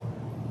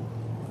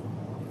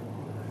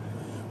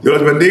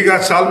Dios les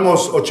bendiga.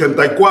 Salmos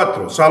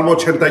 84, Salmo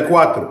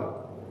 84.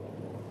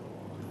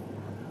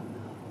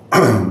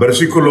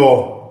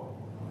 Versículo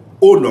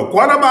 1.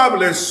 Cuán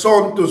amables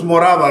son tus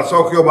moradas,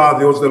 oh Jehová,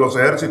 Dios de los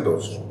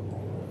ejércitos.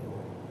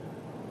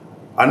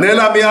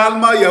 Anhela mi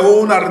alma y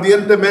aún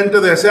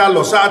ardientemente desea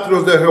los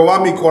atrios de Jehová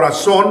mi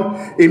corazón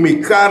y mi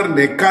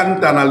carne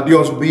cantan al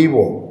Dios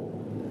vivo.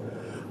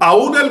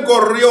 Aún el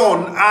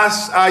gorrión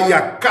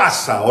haya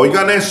casa.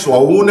 Oigan eso,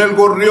 aún el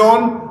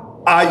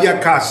gorrión haya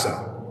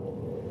casa.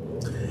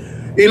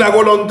 Y la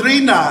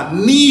golondrina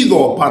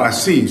nido para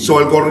sí.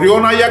 El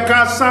gorrión haya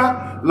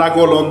casa, la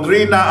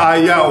golondrina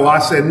haya o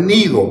hace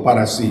nido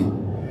para sí.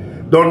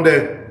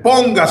 Donde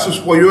ponga sus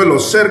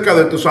polluelos cerca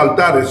de tus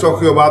altares, oh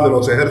Jehová de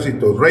los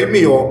ejércitos, Rey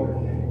mío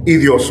y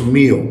Dios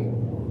mío.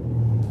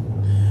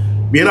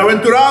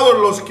 Bienaventurados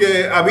los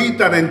que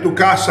habitan en tu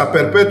casa,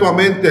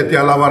 perpetuamente te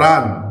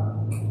alabarán.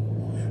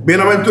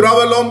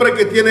 Bienaventurado el hombre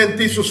que tiene en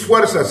ti sus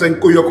fuerzas, en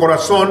cuyo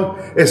corazón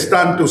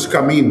están tus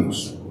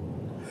caminos.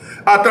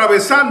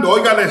 Atravesando,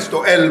 oigan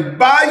esto, el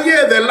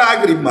valle de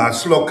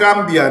lágrimas lo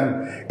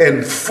cambian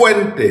en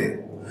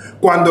fuente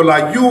cuando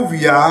la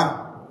lluvia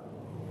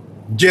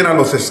llena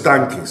los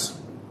estanques.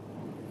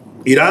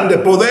 Irán de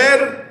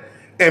poder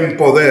en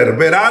poder,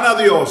 verán a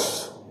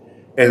Dios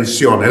en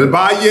Sión. El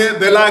valle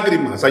de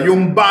lágrimas, hay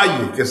un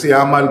valle que se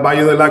llama el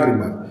valle de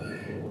lágrimas.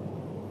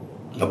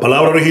 La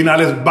palabra original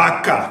es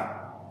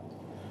Baca,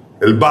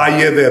 el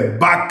valle de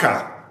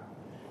Baca.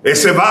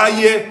 Ese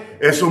valle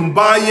es un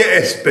valle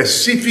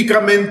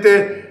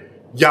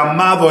específicamente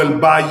llamado el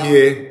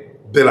valle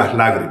de las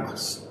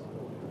lágrimas.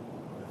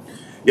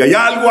 Y hay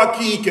algo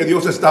aquí que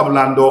Dios está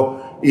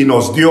hablando y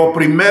nos dio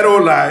primero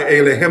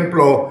el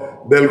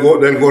ejemplo del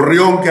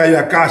gorrión que hay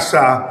a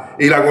casa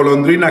y la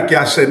golondrina que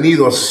hace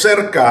nido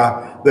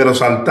cerca de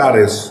los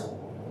altares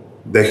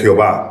de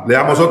Jehová.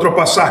 Leamos otro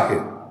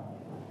pasaje.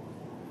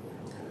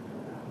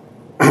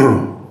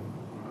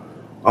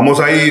 Vamos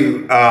a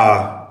ir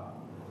a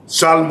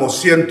Salmo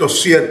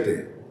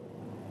 107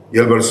 y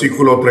el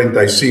versículo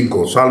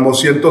 35. Salmo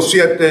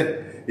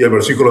 107 y el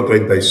versículo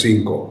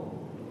 35.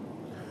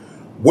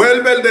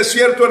 Vuelve el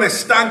desierto en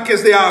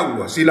estanques de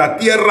aguas y la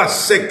tierra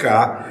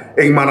seca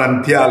en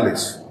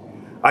manantiales.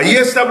 Allí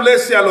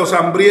establece a los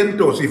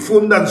hambrientos y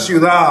fundan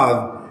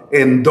ciudad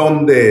en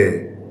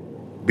donde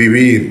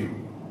vivir.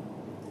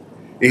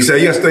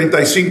 Isaías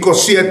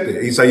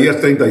 35:7.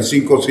 Isaías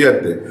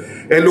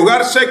 35:7. El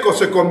lugar seco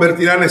se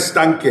convertirá en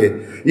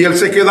estanque y el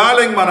sequedal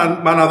en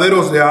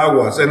manaderos de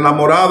aguas. En la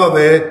morada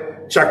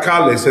de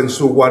chacales, en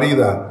su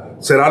guarida,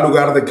 será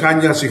lugar de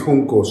cañas y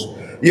juncos.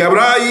 Y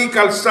habrá ahí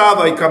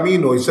calzada y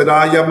camino, y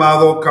será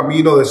llamado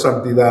camino de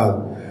santidad.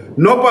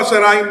 No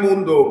pasará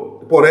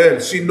inmundo por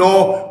él,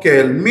 sino que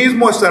él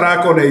mismo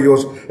estará con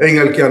ellos. En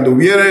el que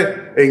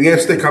anduviere en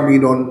este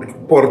camino,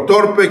 por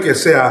torpe que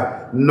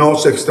sea, no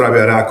se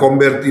extraviará.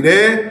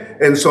 Convertiré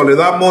en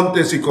soledad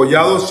montes y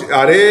collados,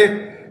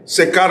 haré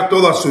secar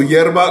toda su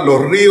hierba,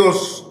 los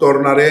ríos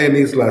tornaré en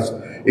islas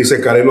y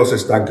secaré los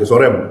estanques.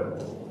 Oremos.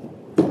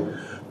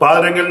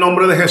 Padre, en el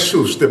nombre de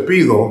Jesús te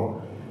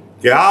pido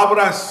que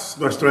abras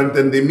nuestro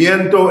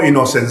entendimiento y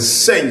nos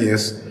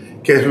enseñes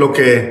qué es lo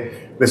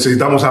que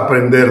necesitamos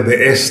aprender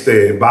de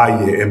este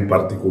valle en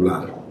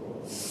particular.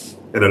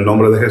 En el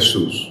nombre de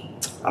Jesús.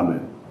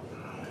 Amén.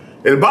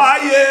 El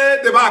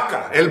valle de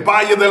Baca, el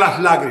valle de las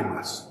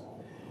lágrimas.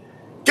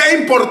 Qué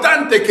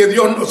importante que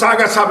Dios nos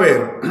haga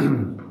saber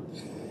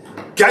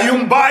que hay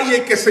un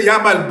valle que se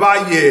llama el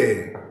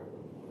valle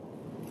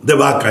de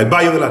Baca, el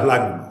valle de las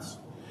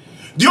lágrimas.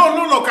 Dios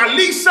lo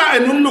localiza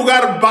en un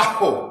lugar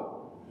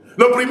bajo.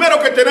 Lo primero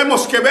que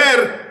tenemos que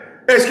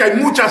ver es que hay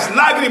muchas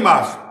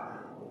lágrimas.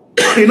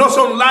 Y no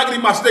son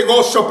lágrimas de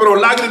gozo, pero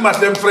lágrimas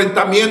de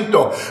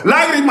enfrentamiento,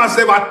 lágrimas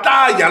de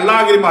batalla,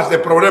 lágrimas de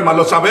problemas.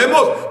 Lo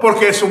sabemos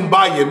porque es un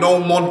valle, no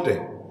un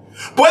monte.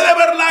 Puede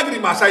haber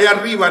lágrimas allá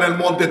arriba en el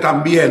monte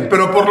también,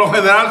 pero por lo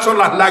general son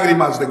las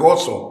lágrimas de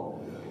gozo.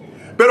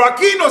 Pero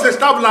aquí nos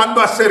está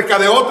hablando acerca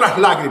de otras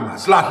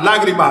lágrimas, las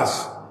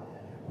lágrimas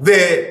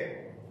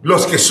de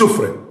los que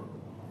sufren.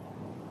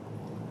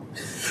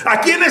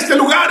 Aquí en este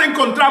lugar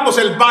encontramos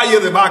el valle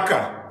de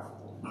Baca.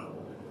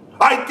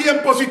 Hay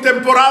tiempos y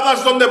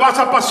temporadas donde vas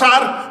a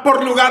pasar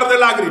por lugar de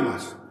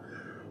lágrimas.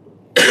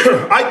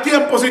 Hay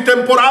tiempos y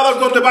temporadas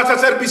donde vas a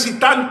ser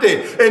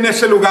visitante en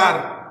ese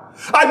lugar.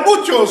 Hay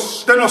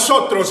muchos de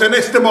nosotros en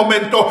este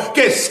momento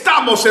que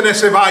estamos en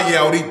ese valle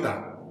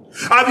ahorita.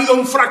 Ha habido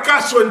un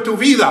fracaso en tu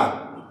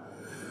vida.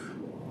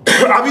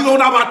 Ha habido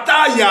una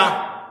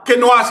batalla que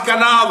no has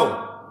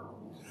ganado.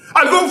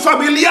 Algún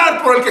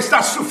familiar por el que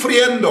estás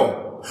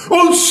sufriendo.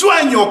 Un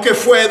sueño que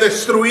fue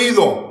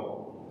destruido.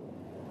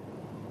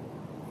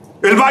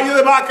 El valle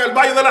de Baca, el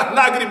valle de las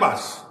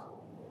lágrimas.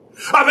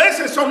 A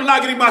veces son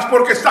lágrimas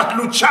porque estás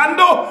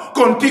luchando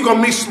contigo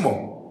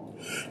mismo.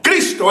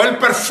 Cristo, el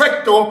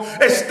perfecto,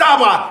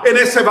 estaba en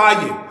ese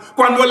valle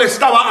cuando Él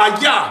estaba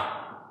allá,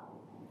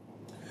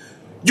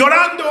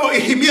 llorando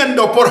y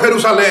gimiendo por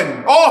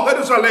Jerusalén. Oh,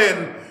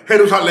 Jerusalén,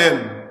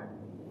 Jerusalén.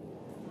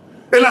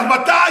 En las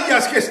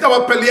batallas que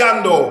estaba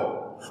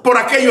peleando por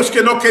aquellos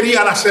que no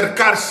querían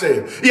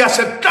acercarse y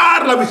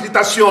aceptar la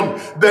visitación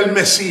del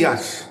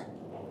Mesías.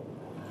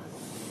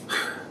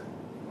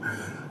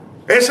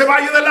 Ese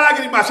valle de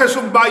lágrimas es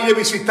un valle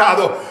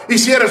visitado. Y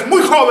si eres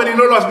muy joven y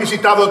no lo has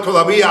visitado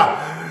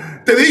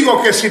todavía, te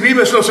digo que si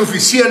vives lo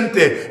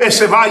suficiente,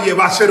 ese valle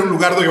va a ser un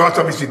lugar donde vas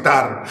a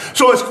visitar.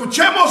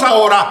 Escuchemos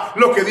ahora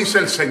lo que dice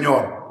el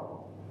Señor.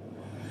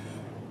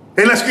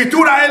 En la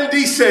Escritura Él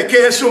dice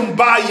que es un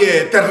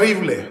valle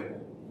terrible,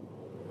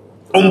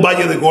 un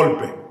valle de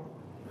golpe,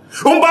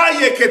 un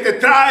valle que te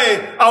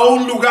trae a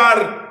un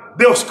lugar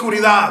de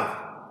oscuridad.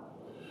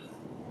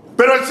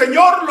 Pero el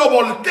Señor lo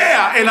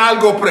voltea en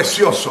algo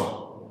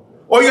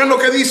precioso. Oigan lo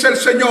que dice el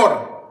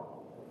Señor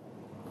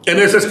en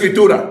esa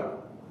Escritura.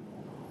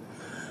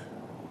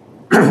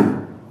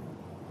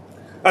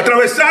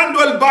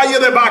 Atravesando el valle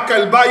de Baca,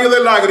 el valle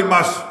de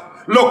lágrimas,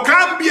 lo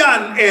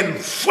cambian en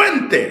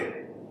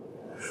fuente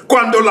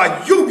cuando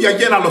la lluvia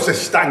llena los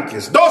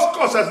estanques. Dos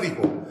cosas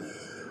dijo.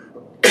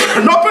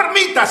 No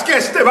permitas que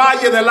este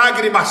valle de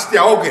lágrimas te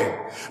ahogue.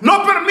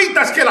 No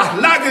permitas que las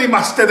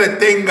lágrimas te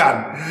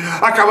detengan.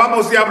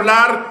 Acabamos de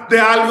hablar de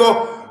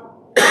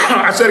algo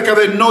acerca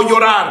de no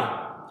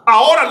llorar.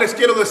 Ahora les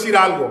quiero decir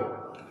algo.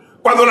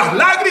 Cuando las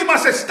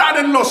lágrimas están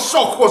en los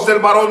ojos del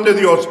varón de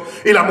Dios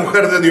y la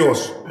mujer de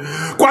Dios,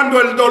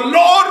 cuando el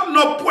dolor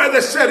no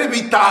puede ser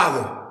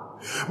evitado,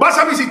 vas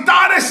a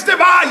visitar este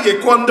valle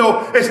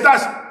cuando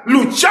estás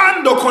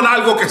luchando con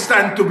algo que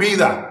está en tu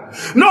vida.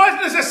 No es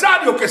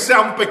necesario que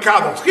sea un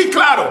pecado. Sí,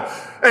 claro,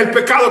 el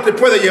pecado te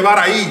puede llevar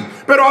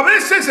ahí, pero a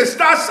veces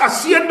estás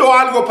haciendo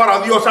algo para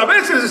Dios, a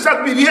veces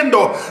estás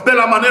viviendo de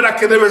la manera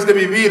que debes de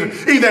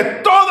vivir y de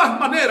todas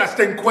maneras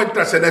te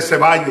encuentras en ese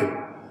valle.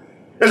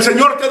 El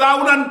Señor te da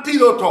un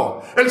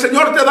antídoto, el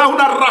Señor te da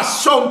una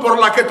razón por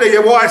la que te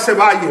llevó a ese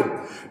valle.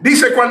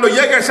 Dice, cuando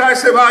llegues a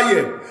ese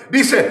valle,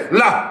 dice,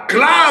 la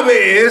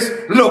clave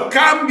es, lo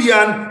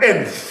cambian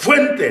en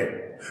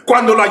fuente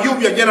cuando la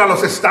lluvia llena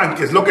los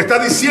estanques. Lo que está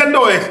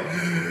diciendo es,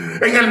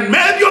 en el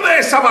medio de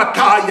esa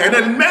batalla, en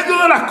el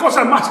medio de las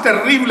cosas más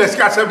terribles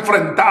que has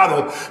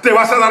enfrentado, te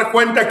vas a dar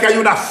cuenta que hay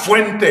una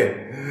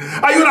fuente.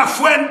 Hay una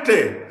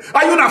fuente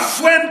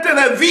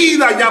de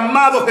vida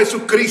llamado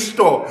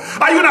Jesucristo.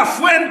 Hay una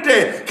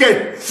fuente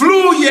que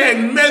fluye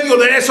en medio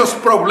de esos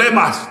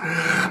problemas.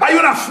 Hay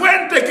una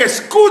fuente que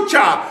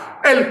escucha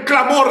el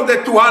clamor de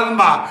tu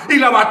alma y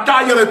la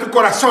batalla de tu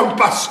corazón.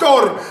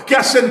 Pastor, que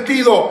has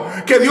sentido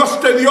que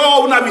Dios te dio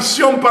una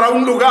visión para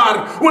un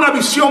lugar, una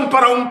visión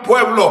para un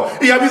pueblo,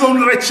 y ha habido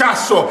un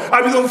rechazo, ha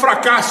habido un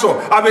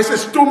fracaso. A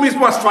veces tú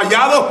mismo has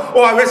fallado,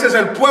 o a veces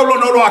el pueblo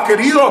no lo ha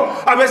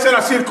querido, a veces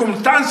las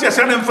circunstancias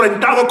se han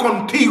enfrentado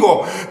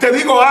contigo. Te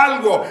digo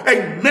algo,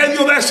 en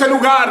medio de ese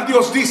lugar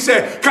Dios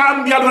dice,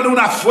 cámbialo en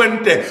una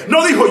fuente.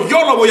 No dijo,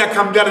 yo lo voy a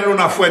cambiar en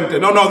una fuente.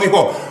 No,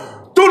 dijo,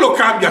 tú lo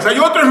cambias. Hay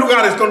otros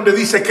lugares donde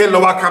dice que Él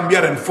lo va a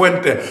cambiar en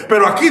fuente.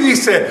 Pero aquí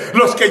dice,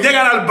 los que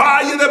llegan al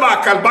valle de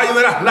Baca, al valle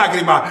de las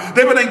lágrimas,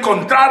 deben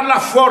encontrar la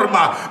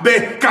forma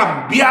de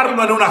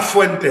cambiarlo en una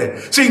fuente.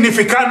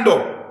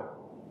 Significando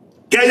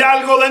que hay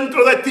algo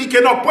dentro de ti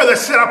que no puede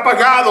ser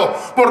apagado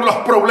por los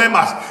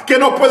problemas, que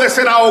no puede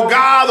ser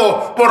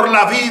ahogado por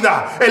la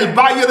vida. El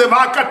valle de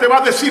Baca te va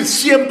a decir,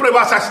 siempre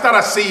vas a estar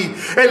así.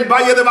 El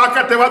valle de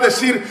Baca te va a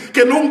decir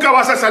que nunca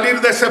vas a salir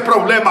de ese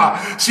problema.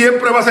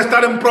 Siempre vas a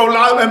estar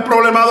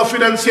problemado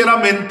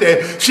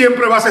financieramente.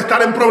 Siempre vas a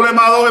estar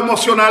problemado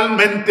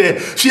emocionalmente.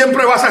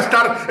 Siempre vas a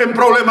estar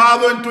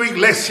problemado en tu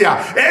iglesia.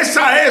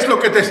 Esa es lo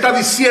que te está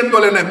diciendo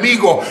el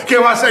enemigo, que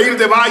vas a ir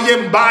de valle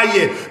en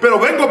valle. Pero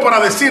vengo para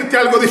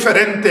decirte algo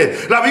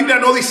diferente. La Biblia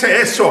no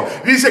dice eso.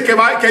 Dice que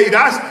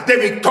irás de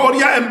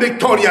victoria en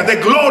victoria, de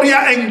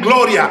gloria en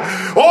gloria.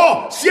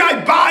 Oh, si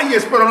hay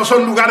valles, pero no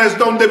son lugares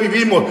donde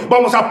vivimos.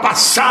 Vamos a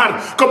pasar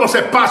como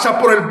se pasa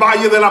por el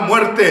valle de la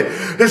muerte.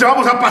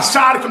 Vamos a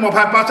pasar como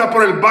se pasa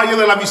por el valle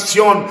de la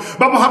visión.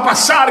 Vamos a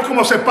pasar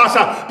como se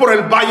pasa por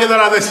el valle de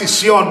la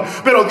decisión.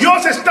 Pero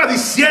Dios está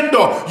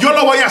diciendo, yo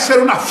lo voy a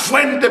hacer una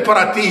fuente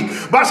para ti.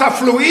 Vas a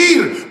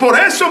fluir. Por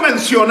eso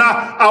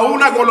menciona a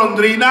una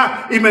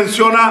golondrina y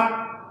menciona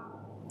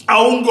a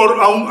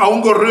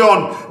un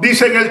gorrión.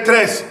 Dice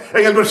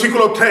en el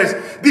versículo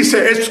 3,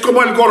 dice, es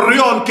como el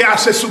gorrión que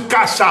hace su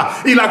casa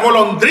y la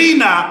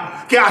golondrina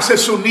que hace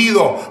su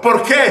nido.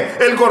 ¿Por qué?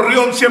 El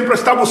gorrión siempre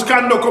está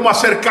buscando cómo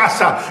hacer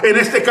casa. En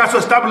este caso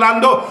está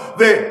hablando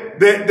de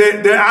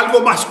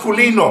algo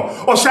masculino.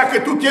 O sea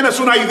que tú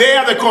tienes una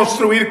idea de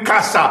construir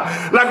casa.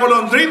 La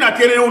golondrina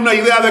tiene una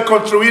idea de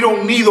construir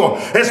un nido.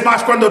 Es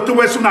más, cuando tú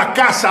ves una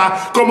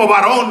casa como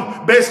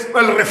varón, ves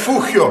el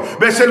refugio,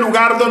 ves el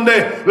lugar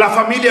donde la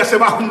familia se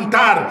va a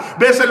juntar,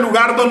 ves el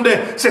lugar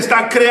donde se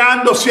están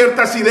creando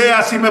ciertas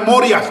ideas y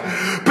memorias.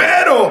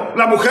 Pero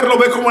la mujer lo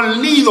ve como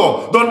el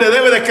nido donde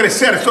debe de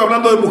crecer. Estoy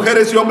hablando de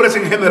mujeres y hombres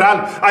en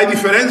general, hay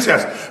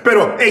diferencias,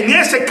 pero en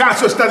ese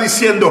caso está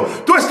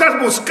diciendo, tú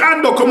estás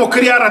buscando cómo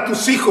criar a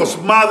tus hijos,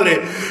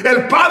 madre.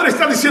 El padre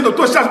está diciendo,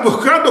 tú estás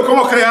buscando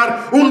cómo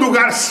crear un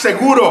lugar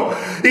seguro.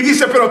 Y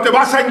dice, pero te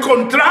vas a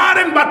encontrar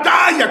en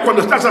batalla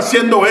cuando estás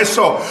haciendo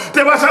eso.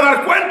 Te vas a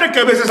dar cuenta que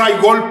a veces hay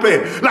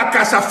golpe. La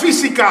casa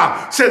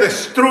física se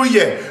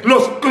destruye.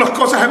 Las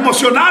cosas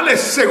emocionales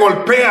se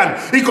golpean.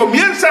 Y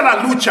comienza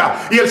la lucha.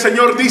 Y el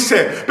Señor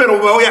dice, pero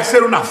voy a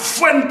hacer una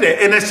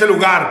fuente en ese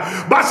lugar.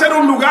 Va a ser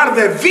un lugar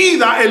de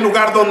vida el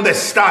lugar donde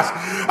estás.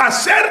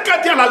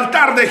 Acércate al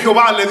altar de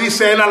Jehová, le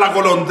dice él a la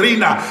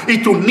golondrina, y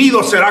tu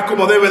nido será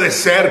como debe de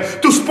ser.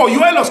 Tus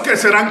polluelos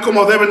crecerán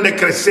como deben de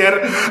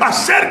crecer.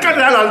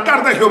 Acércate al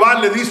altar de Jehová,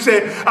 le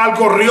dice al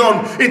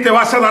gorrión, y te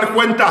vas a dar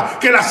cuenta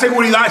que la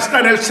seguridad está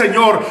en el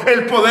Señor,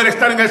 el poder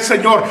está en el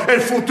Señor,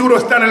 el futuro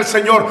está en el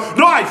Señor.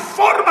 No hay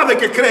forma de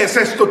que crees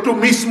esto tú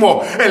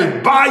mismo.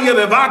 El valle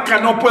de Vaca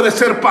no puede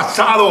ser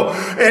pasado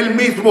él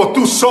mismo,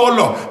 tú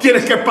solo.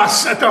 Tienes que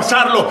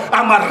pasarlo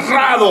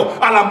amarrado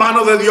a la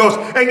mano de Dios,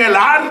 en el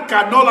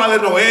arca, no la de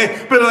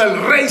Noé, pero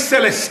del Rey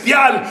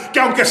Celestial, que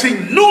aunque se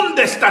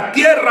inunde esta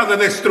tierra de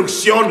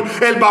destrucción,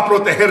 Él va a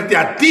protegerte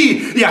a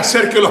ti y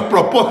hacer que los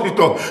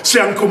propósitos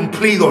sean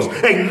cumplidos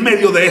en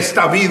medio de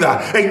esta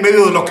vida, en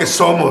medio de lo que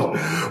somos.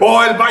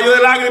 Oh, el Valle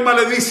de Lágrimas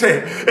le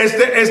dice,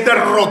 es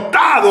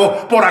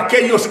derrotado por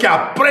aquellos que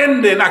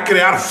aprenden a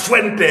crear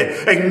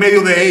fuente en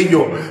medio de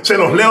ello. Se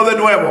los leo de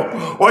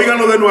nuevo,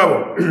 óiganlo de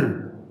nuevo.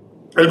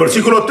 El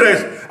versículo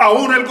 3,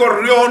 aún el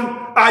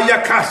gorrión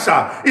haya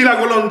casa y la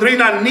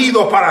golondrina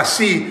nido para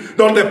sí,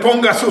 donde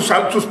ponga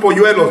sus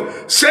polluelos,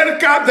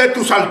 cerca de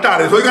tus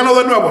altares. Óiganlo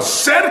de nuevo,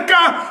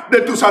 cerca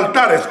de tus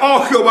altares,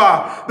 oh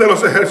Jehová de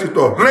los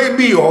ejércitos, Rey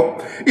mío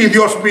y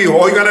Dios mío.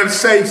 Oigan el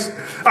 6,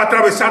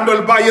 atravesando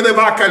el valle de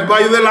Vaca, el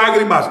valle de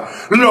Lágrimas,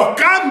 lo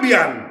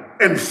cambian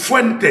en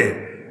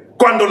fuente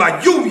cuando la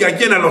lluvia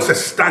llena los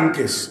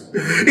estanques.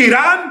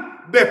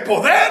 Irán de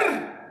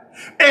poder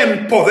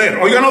en poder.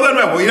 Óiganlo de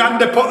nuevo, irán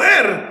de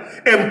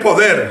poder en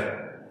poder.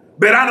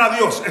 Verán a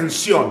Dios en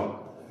Sión.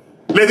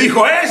 Le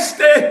dijo,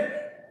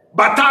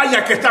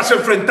 batalla que estás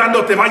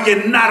enfrentando te va a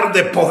llenar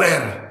de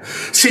poder.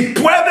 Si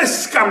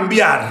puedes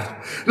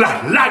cambiar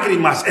las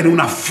lágrimas en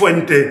una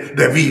fuente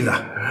de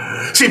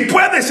vida, si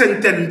puedes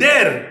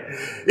entender.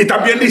 Y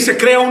también dice,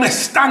 crea un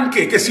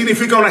estanque. ¿Qué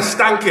significa un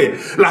estanque?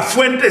 La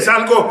fuente es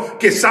algo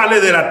que sale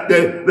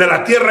de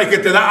la tierra y que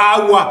te da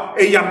agua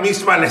ella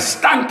misma. El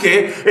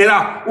estanque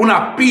era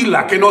una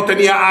pila que no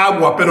tenía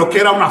agua, pero que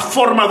era una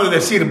forma de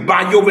decir, va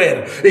a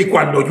llover y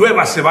cuando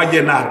llueva se va a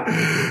llenar.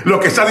 Lo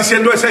que está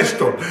diciendo es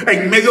esto: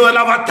 en medio de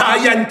la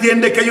batalla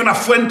entiende que hay una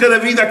fuente de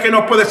vida que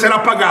no puede ser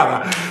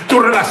apagada. Tu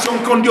relación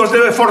con Dios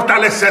debe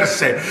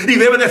fortalecerse y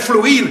debe de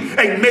fluir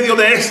en medio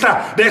de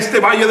este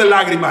valle de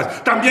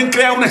lágrimas. También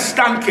crea un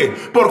estanque.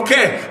 ¿Por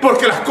qué?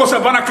 Porque las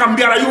cosas van a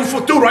cambiar. Hay un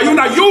futuro, hay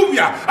una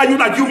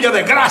lluvia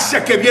de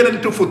gracia que viene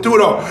en tu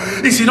futuro.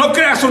 Y si no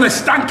creas un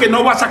estanque,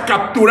 no vas a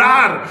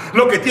capturar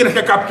lo que tienes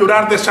que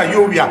capturar de esa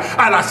lluvia.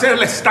 Al hacer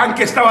el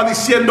estanque estaba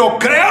diciendo,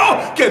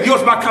 creo que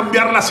Dios va a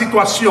cambiar la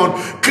situación.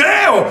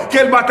 Creo que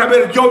Él va a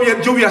traer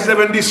lluvias de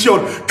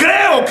bendición.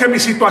 Creo que mi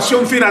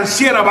situación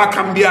financiera va a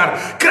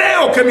cambiar.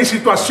 Creo que mi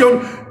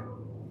situación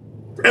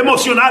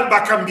emocional va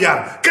a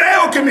cambiar.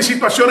 Creo que mi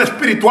situación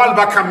espiritual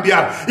va a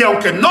cambiar. Y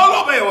aunque no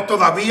lo veo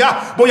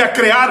todavía, voy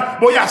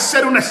a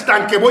hacer un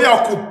estanque. Voy a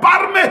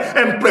ocuparme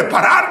en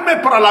prepararme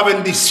para la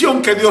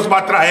bendición que Dios va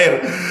a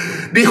traer.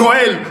 Dijo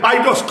él,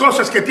 hay dos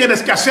cosas que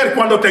tienes que hacer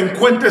cuando te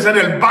encuentres en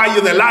el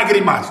valle de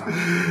lágrimas.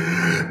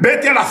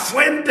 Vete a la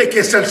fuente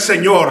que es el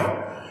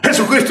Señor.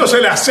 Jesucristo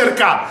se le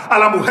acerca a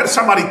la mujer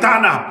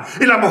samaritana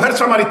y la mujer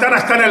samaritana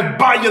está en el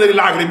valle de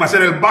lágrimas,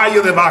 en el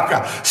valle de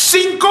Vaca.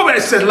 5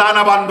 veces la han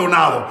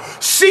abandonado.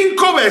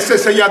 5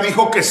 veces ella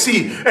dijo que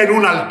sí en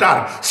un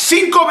altar.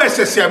 5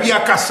 veces se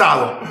había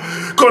casado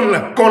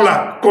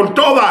con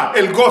toda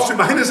el gozo.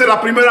 Imagínense la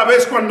primera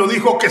vez cuando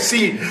dijo que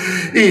sí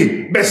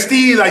y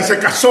vestida y se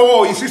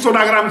casó y se hizo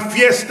una gran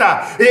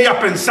fiesta. Y ella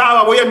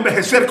pensaba, voy a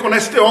envejecer con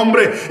este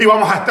hombre y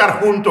vamos a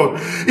estar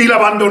juntos. Y la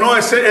abandonó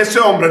ese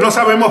hombre. No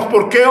sabemos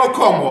por qué o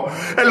cómo.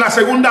 En la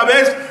segunda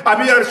vez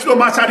había sido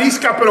más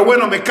arisca, pero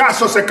bueno, me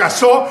caso, se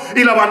casó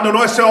y la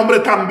abandonó ese hombre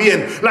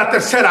también. La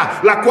tercera,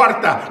 la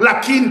cuarta,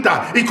 la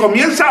quinta, y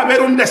comienza a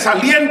haber un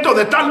desaliento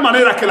de tal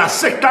manera que la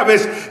sexta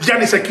vez ya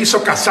ni se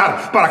quiso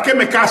casar. ¿Para qué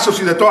me caso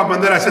si de todas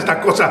maneras estas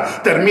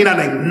cosas terminan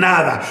en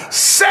nada?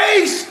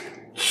 6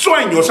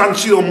 sueños han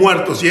sido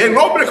muertos y el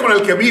hombre con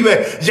el que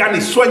vive ya ni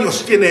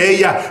sueños tiene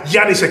ella,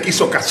 ya ni se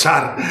quiso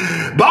casar.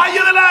 Valle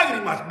de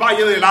lágrimas,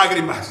 valle de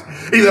lágrimas.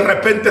 Y de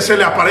repente se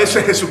le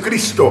aparece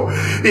Jesucristo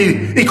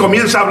y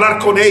comienza a hablar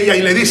con ella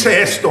y le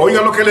dice esto.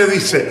 Oiga lo que le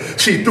dice: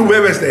 si tú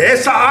bebes de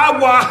esa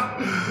agua,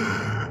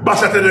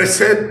 vas a tener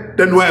sed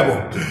de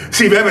nuevo.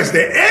 Si bebes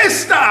de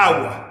esta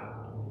agua,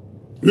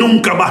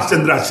 Nunca más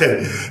tendrás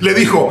sed. Le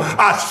dijo,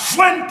 haz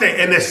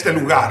fuente en este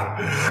lugar,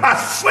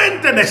 haz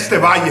fuente en este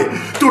valle.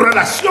 Tu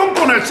relación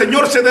con el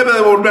Señor se debe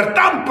de volver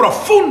tan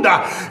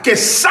profunda que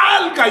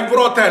salga y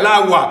brota el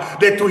agua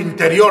de tu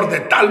interior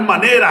de tal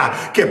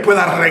manera que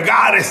pueda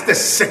regar este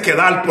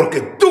sequedal,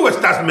 porque tú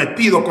estás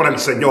metido con el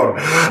Señor.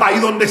 Ahí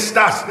donde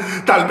estás,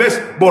 tal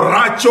vez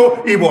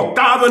borracho y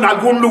botado en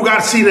algún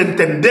lugar sin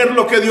entender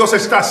lo que Dios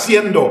está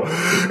haciendo.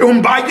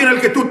 Un valle en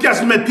el que tú te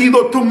has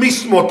metido tú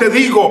mismo. Te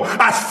digo,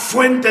 haz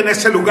fuente en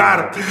ese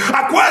lugar.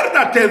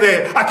 Acuérdate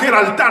de aquel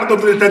altar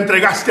donde te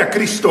entregaste a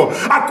Cristo.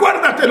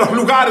 Acuérdate de los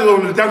lugares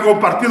donde te han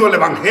compartido el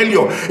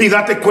evangelio y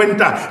date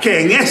cuenta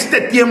que en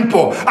este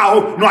tiempo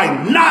aún no hay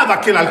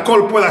nada que el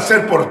alcohol pueda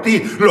hacer por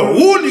ti. Lo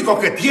único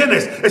que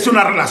tienes es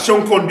una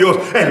relación con Dios.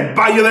 El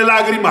Valle de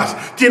Lágrimas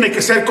tiene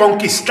que ser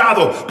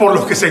conquistado por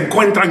los que se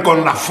encuentran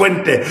con la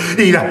fuente.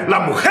 Y la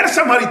mujer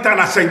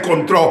samaritana se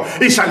encontró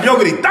y salió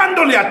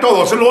gritándole a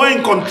todos, lo he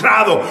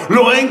encontrado,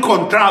 lo he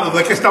encontrado.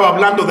 ¿De qué estaba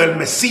hablando? Del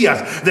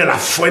Mesías, de la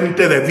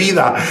fuente de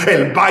vida.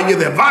 El valle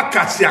de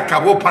vacas se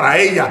acabó para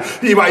ella.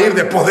 Iba a ir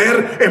de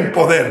poder en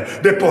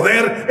poder, de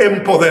poder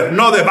en poder,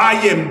 no de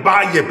valle en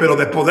valle, pero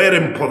de poder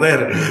en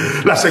poder.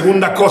 La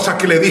segunda cosa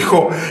que le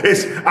dijo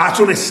es, haz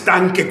un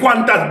estanque.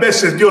 ¿Cuántas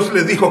veces Dios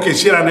le dijo que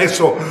hicieran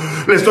eso?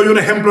 Les doy un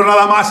ejemplo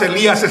nada más.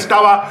 Elías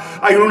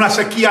hay una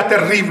sequía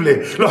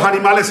terrible, los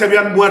animales se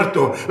habían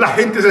muerto, la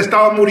gente se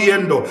estaba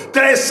muriendo,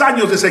 3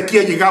 años de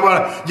sequía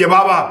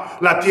llevaba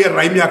la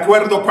tierra. Y me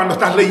acuerdo cuando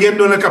estás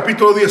leyendo en el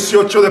capítulo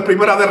 18 de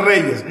Primera de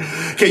Reyes,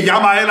 que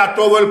llama a él a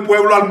todo el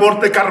pueblo al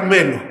monte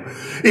Carmelo.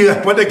 Y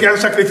después de que han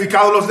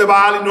sacrificado los de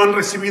Valle y no han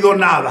recibido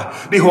nada,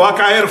 dijo, va a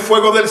caer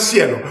fuego del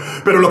cielo.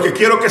 Pero lo que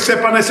quiero que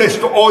sepan es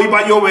esto, hoy va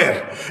a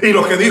llover. Y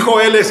lo que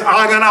dijo él es,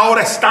 hagan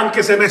ahora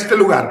estanques en este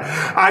lugar,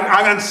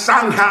 hagan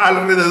zanja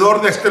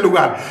alrededor de este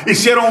lugar.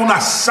 Hicieron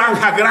una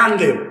zanja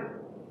grande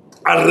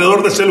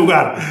alrededor de ese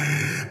lugar.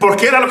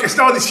 Porque era lo que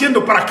estaba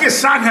diciendo, ¿para qué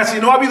zanja si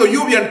no ha habido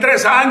lluvia en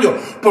 3 años?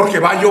 Porque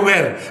va a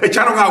llover.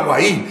 Echaron agua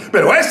ahí.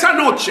 Pero esa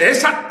noche,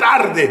 esa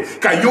tarde,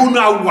 cayó un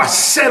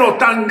aguacero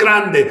tan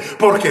grande,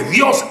 porque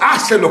Dios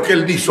hace lo que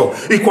Él hizo.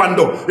 Y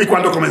cuando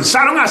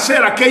comenzaron a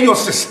hacer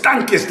aquellos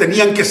estanques,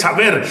 tenían que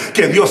saber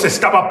que Dios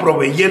estaba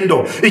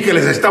proveyendo y que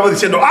les estaba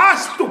diciendo,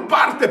 haz tu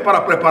parte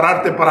para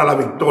prepararte para la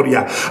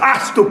victoria.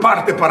 Haz tu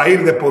parte para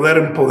ir de poder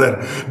en poder.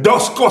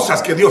 2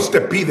 cosas que Dios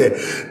te pide.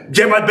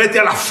 Vete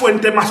a la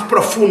fuente más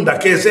profunda,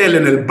 que es Él,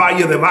 en el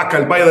Valle de Vaca,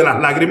 el Valle de las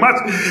Lágrimas,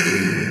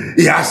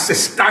 y haz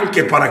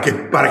estanque para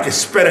que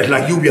esperes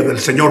la lluvia del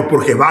Señor,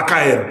 porque va a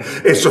caer.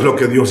 Eso es lo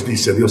que Dios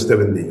dice. Dios te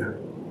bendiga.